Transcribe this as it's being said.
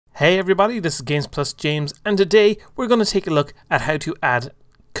Hey everybody, this is Games Plus James, and today we're going to take a look at how to add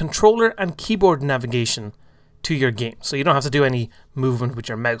controller and keyboard navigation to your game. So you don't have to do any movement with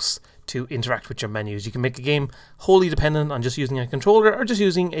your mouse to interact with your menus. You can make a game wholly dependent on just using a controller or just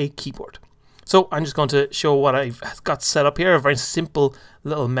using a keyboard. So I'm just going to show what I've got set up here, a very simple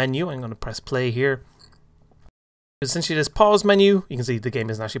little menu. I'm going to press play here. Essentially this pause menu, you can see the game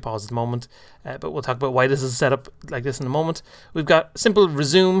isn't actually paused at the moment, but we'll talk about why this is set up like this in a moment. We've got simple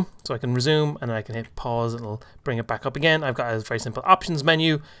resume, so I can resume and then I can hit pause and it'll bring it back up again. I've got a very simple options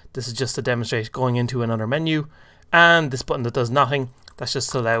menu. This is just to demonstrate going into another menu. And this button that does nothing, that's just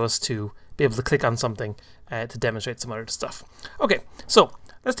to allow us to be able to click on something to demonstrate some other stuff. Okay, so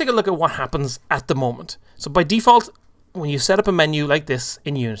let's take a look at what happens at the moment. So by default, when you set up a menu like this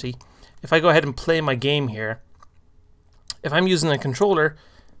in Unity, if I go ahead and play my game here, if I'm using a controller,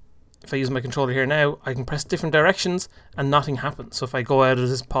 if I use my controller here now, I can press different directions and nothing happens. So if I go out of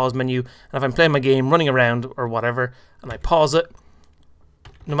this pause menu, and if I'm playing my game, running around or whatever, and I pause it,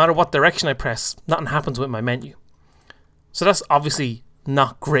 no matter what direction I press, nothing happens with my menu. So that's obviously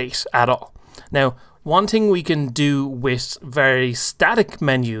not great at all. Now, one thing we can do with very static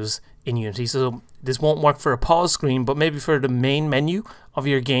menus in Unity, so this won't work for a pause screen, but maybe for the main menu of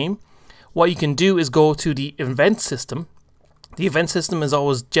your game, what you can do is go to the event system. The event system is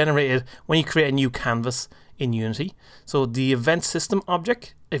always generated when you create a new canvas in Unity. So the event system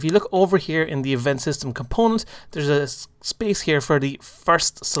object, if you look over here in the event system component, there's a space here for the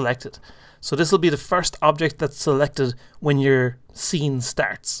first selected. So this will be the first object that's selected when your scene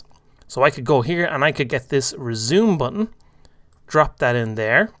starts. So I could go here and I could get this resume button, drop that in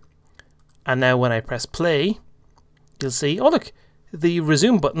there, and now when I press play, you'll see, oh look, the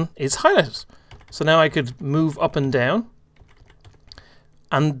resume button is highlighted. So now I could move up and down,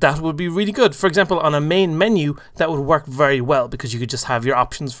 and that would be really good. For example, on a main menu, that would work very well because you could just have your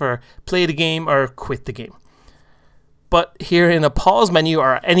options for play the game or quit the game. But here in a pause menu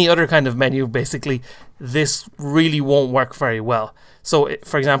or any other kind of menu, basically, this really won't work very well. So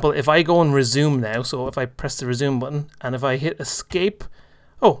for example, if I go and resume now, so if I press the resume button and if I hit escape,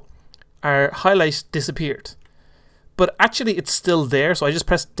 oh, our highlight disappeared. But actually it's still there, so I just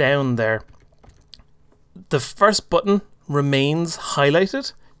pressed down there. The first button remains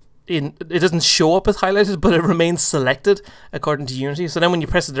highlighted. It doesn't show up as highlighted, but it remains selected according to Unity. So then when you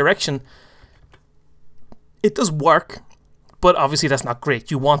press the direction, it does work, but obviously that's not great.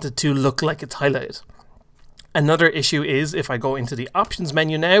 You want it to look like it's highlighted. Another issue is if I go into the options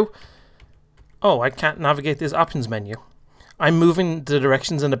menu now, oh, I can't navigate this options menu. I'm moving the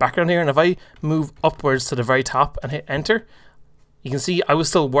directions in the background here, and if I move upwards to the very top and hit enter, you can see I was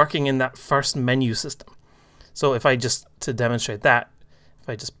still working in that first menu system. So if I just, to demonstrate that, if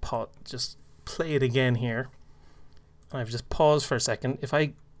I just pause, just play it again here, and I've just paused for a second, if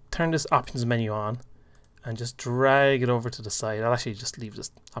I turn this options menu on and just drag it over to the side, I'll actually just leave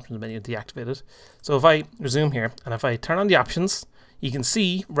this options menu deactivated. So if I resume here, and if I turn on the options, you can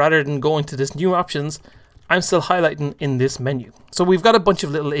see, rather than going to this new options, I'm still highlighting in this menu. So we've got a bunch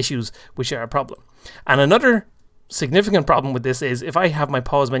of little issues which are a problem. And another significant problem with this is if I have my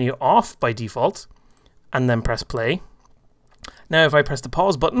pause menu off by default and then press play, now if I press the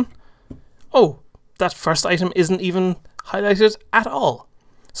pause button, oh, that first item isn't even highlighted at all.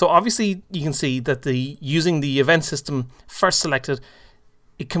 So obviously you can see that using the event system first selected,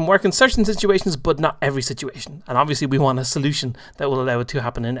 it can work in certain situations, but not every situation. And obviously we want a solution that will allow it to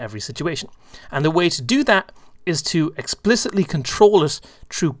happen in every situation. And the way to do that is to explicitly control it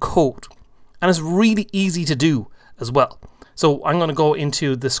through code. And it's really easy to do as well. So I'm going to go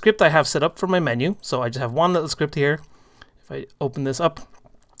into the script I have set up for my menu. So I just have one little script here. If I open this up,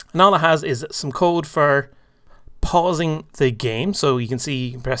 and all it has is some code for pausing the game. So you can see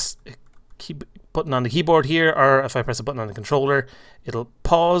you can press a button on the keyboard here, or if I press a button on the controller, it'll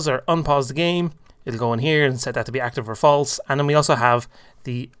pause or unpause the game. It'll go in here and set that to be active or false. And then we also have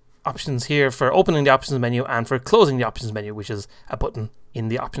the options here for opening the options menu and for closing the options menu, which is a button in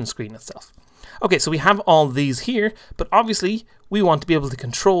the options screen itself. Okay, so we have all these here, but obviously we want to be able to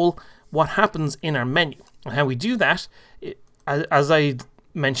control what happens in our menu. And how we do that, as I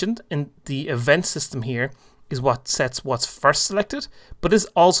mentioned, in the event system here is what sets what's first selected, but this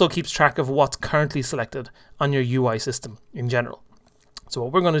also keeps track of what's currently selected on your UI system in general. So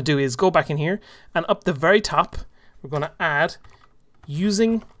what we're going to do is go back in here, and up the very top, we're going to add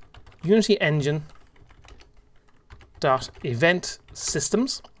using Unity Engine .event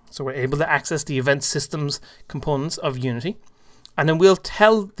systems. So we're able to access the event systems components of Unity. And then we'll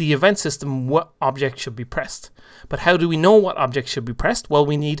tell the event system what object should be pressed. But how do we know what object should be pressed? Well,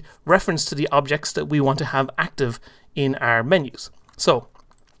 we need reference to the objects that we want to have active in our menus. So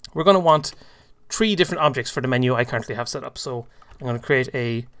we're going to want 3 different objects for the menu I currently have set up. So I'm going to create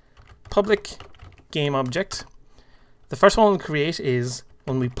a public game object. The first one we'll create is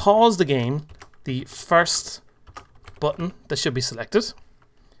when we pause the game, the first button that should be selected.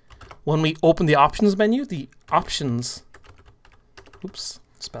 When we open the options menu, the options, oops,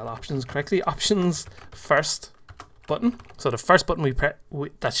 spell options correctly, options first button. So the first button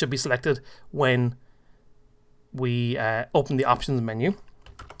that should be selected when we open the options menu.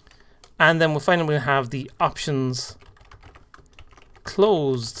 And then we'll have the options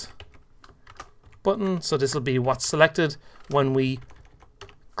closed button. So this will be what's selected when we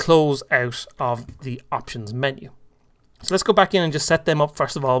close out of the options menu. So let's go back in and just set them up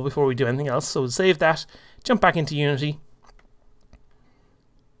first of all before we do anything else. So we'll save that, jump back into Unity,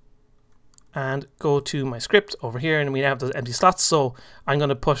 and go to my script over here, and we now have those empty slots. So I'm going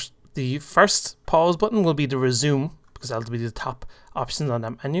to put the first pause button will be the resume, because that'll be the top options on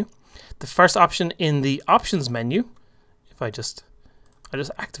that menu. The first option in the options menu, if I just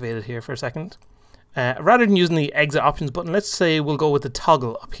activate it here for a second. Rather than using the exit options button, let's say we'll go with the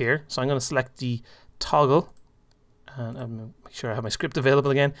toggle up here. So I'm going to select the toggle, and I'm going to make sure I have my script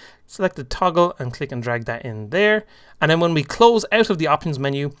available again. Select the toggle and click and drag that in there. And then when we close out of the options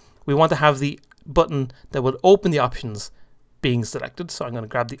menu, we want to have the button that will open the options being selected. So I'm going to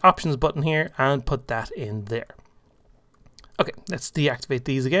grab the options button here and put that in there. Okay, let's deactivate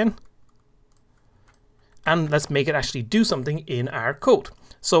these again. And let's make it actually do something in our code.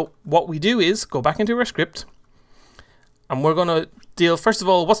 So what we do is go back into our script, and we're going to deal, first of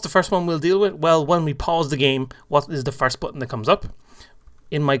all, what's the first one we'll deal with? Well, when we pause the game, what is the first button that comes up?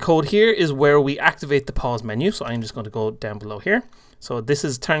 In my code here is where we activate the pause menu. So I'm just going to go down below here. So this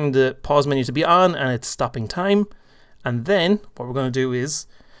is turning the pause menu to be on, and it's stopping time. And then what we're going to do is,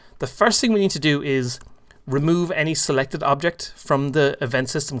 the first thing we need to do is remove any selected object from the event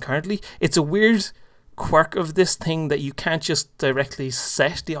system currently. It's a weird quirk of this thing that you can't just directly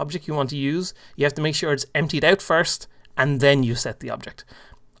set the object you want to use. You have to make sure it's emptied out first, and then you set the object.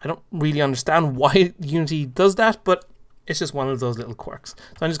 I don't really understand why Unity does that, but it's just one of those little quirks.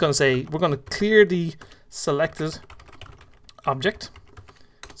 So I'm just going to say we're going to clear the selected object.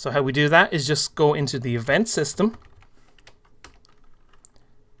 So how we do that is just go into the event system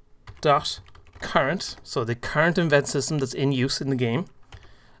dot current, so the current event system that's in use in the game,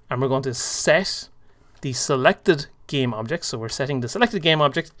 and we're going to set the selected game object. So we're setting the selected game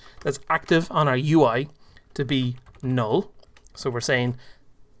object that's active on our UI to be null. So we're saying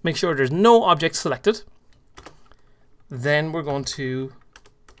make sure there's no object selected. Then we're going to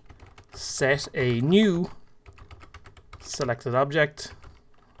set a new selected object.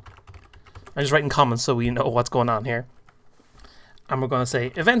 I'm just writing comments so we know what's going on here. And we're going to say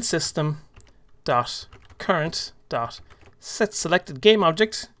event system dot current dot set selected game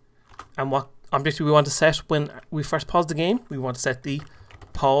object. And what object do we want to set when we first pause the game? We want to set the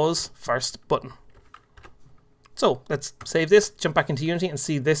pause first button. So let's save this, jump back into Unity and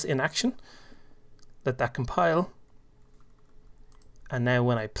see this in action. Let that compile. And now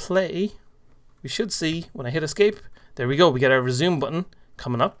when I play, we should see when I hit escape, there we go, we get our resume button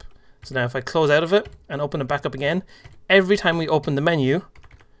coming up. So now if I close out of it and open it back up again, every time we open the menu,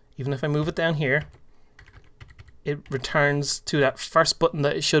 even if I move it down here, it returns to that first button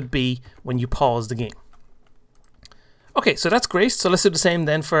that it should be when you pause the game. Okay, so that's great. So let's do the same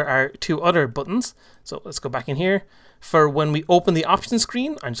then for our 2 other buttons. So let's go back in here. For when we open the options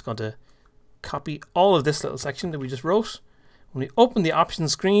screen, I'm just going to copy all of this little section that we just wrote. When we open the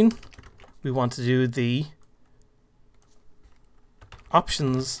options screen, we want to do the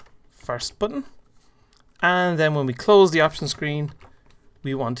options first button. And then when we close the options screen,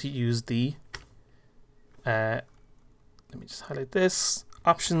 we want to use the let me just highlight this,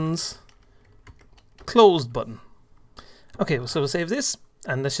 options closed button. Okay, so we'll save this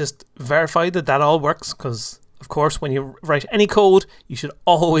and let's just verify that that all works, because of course when you write any code you should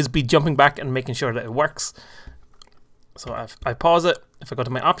always be jumping back and making sure that it works. So I pause it. If I go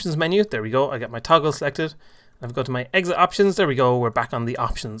to my options menu, there we go, I get my toggle selected. If I go to my exit options, there we go, we're back on the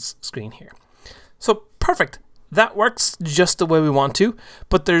options screen here. So perfect, that works just the way we want to,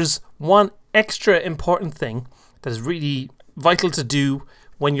 but there's one extra important thing that is really vital to do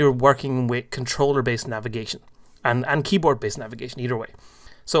when you're working with controller-based navigation and keyboard-based navigation, either way.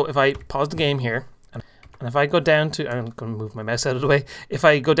 So if I pause the game here, and if I go down to, I'm going to move my mouse out of the way, if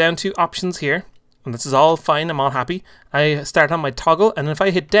I go down to options here, and this is all fine, I'm all happy, I start on my toggle, and if I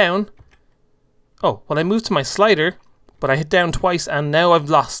hit down, oh, well I moved to my slider, but I hit down twice, and now I've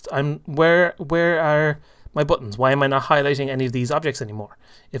lost. Where are my buttons? Why am I not highlighting any of these objects anymore?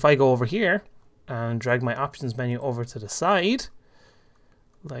 If I go over here and drag my options menu over to the side,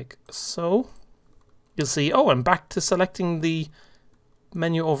 like so, you'll see, oh, I'm back to selecting the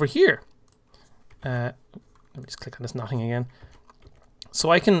menu over here. Let me just click on this nothing again.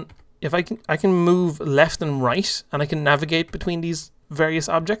 So I can move left and right, and I can navigate between these various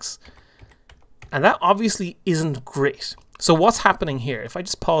objects. And that obviously isn't great. So what's happening here? If I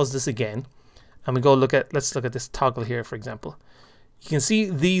just pause this again, and we go let's look at this toggle here, for example. You can see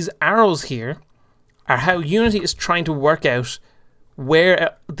these arrows here are how Unity is trying to work out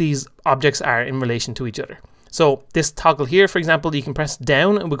where these objects are in relation to each other. So this toggle here, for example, you can press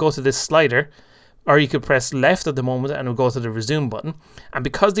down and we'll go to this slider, or you could press left at the moment and we'll go to the resume button. And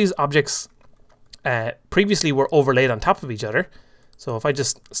because these objects previously were overlaid on top of each other, so if I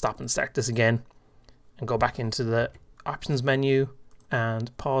just stop and start this again and go back into the options menu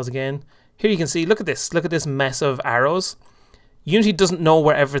and pause again, here you can see, look at this mess of arrows. Unity doesn't know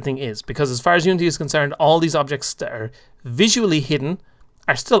where everything is, because as far as Unity is concerned, all these objects that are visually hidden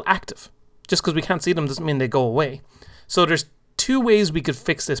are still active. Just because we can't see them doesn't mean they go away. So there's two ways we could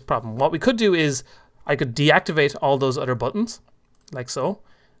fix this problem. What we could do is I could deactivate all those other buttons, like so,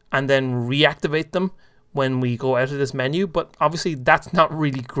 and then reactivate them when we go out of this menu, but obviously that's not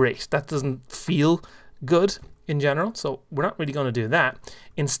really great. That doesn't feel good in general, so we're not really going to do that.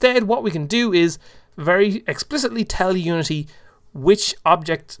 Instead, what we can do is very explicitly tell Unity which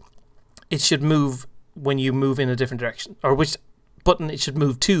object it should move when you move in a different direction, or which button it should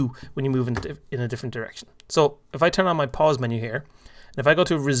move to when you move in a different direction. So if I turn on my pause menu here, and if I go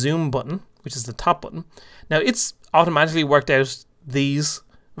to resume button, which is the top button, now it's automatically worked out these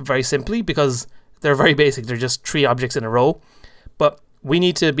very simply because they're very basic. They're just 3 objects in a row, but we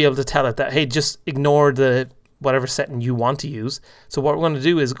need to be able to tell it that, hey, just ignore the whatever setting you want to use. So what we're going to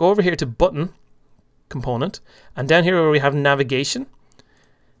do is go over here to button component, and down here where we have navigation,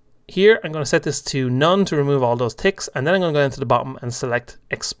 here I'm going to set this to none to remove all those ticks, and then I'm going to go down to the bottom and select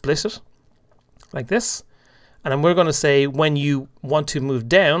explicit like this, and then we're going to say when you want to move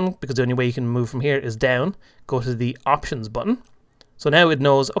down, because the only way you can move from here is down, go to the options button. So now it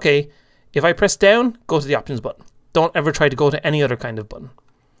knows, okay, if I press down, go to the options button. Don't ever try to go to any other kind of button.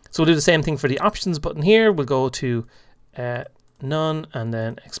 So we'll do the same thing for the options button here. We'll go to none and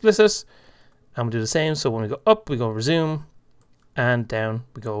then explicit, and we'll do the same. So when we go up, we go resume, and down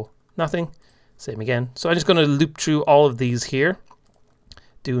we go nothing. Same again. So I'm just going to loop through all of these here,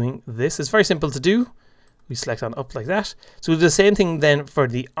 doing this. It's very simple to do. We select on up like that. So we'll do the same thing then for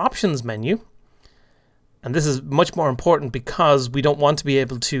the options menu. And this is much more important because we don't want to be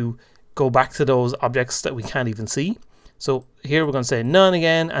able to go back to those objects that we can't even see. So here we're going to say none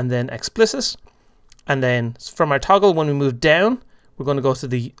again, and then explicit. And then from our toggle, when we move down, we're going to go to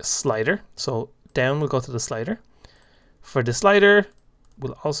the slider. So down, we'll go to the slider. For the slider,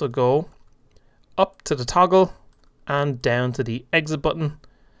 we'll also go up to the toggle and down to the exit button.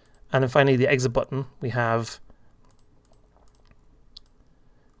 And then finally the exit button, we'll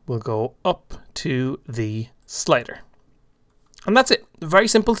go up to the slider. And that's it. Very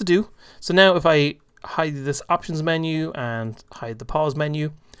simple to do. So now if I hide this options menu and hide the pause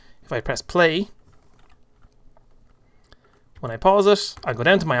menu, if I press play, when I pause it, I go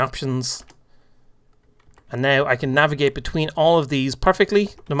down to my options, and now I can navigate between all of these perfectly,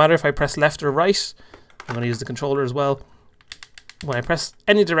 no matter if I press left or right. I'm going to use the controller as well. When I press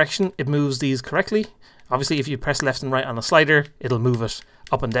any direction, it moves these correctly. Obviously, if you press left and right on the slider, it'll move it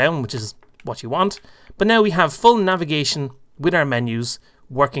up and down, which is what you want. But now we have full navigation with our menus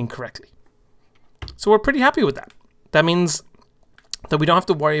working correctly. So we're pretty happy with that. That means that we don't have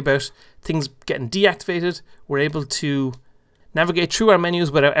to worry about things getting deactivated. We're able to navigate through our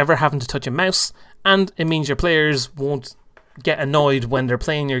menus without ever having to touch a mouse, and it means your players won't get annoyed when they're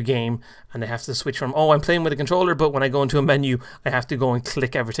playing your game and they have to switch from, oh, I'm playing with a controller, but when I go into a menu, I have to go and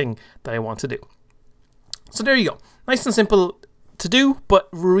click everything that I want to do. So there you go. Nice and simple to do, but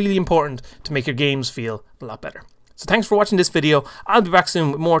really important to make your games feel a lot better. So thanks for watching this video. I'll be back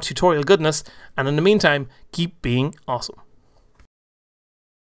soon with more tutorial goodness, and in the meantime, keep being awesome.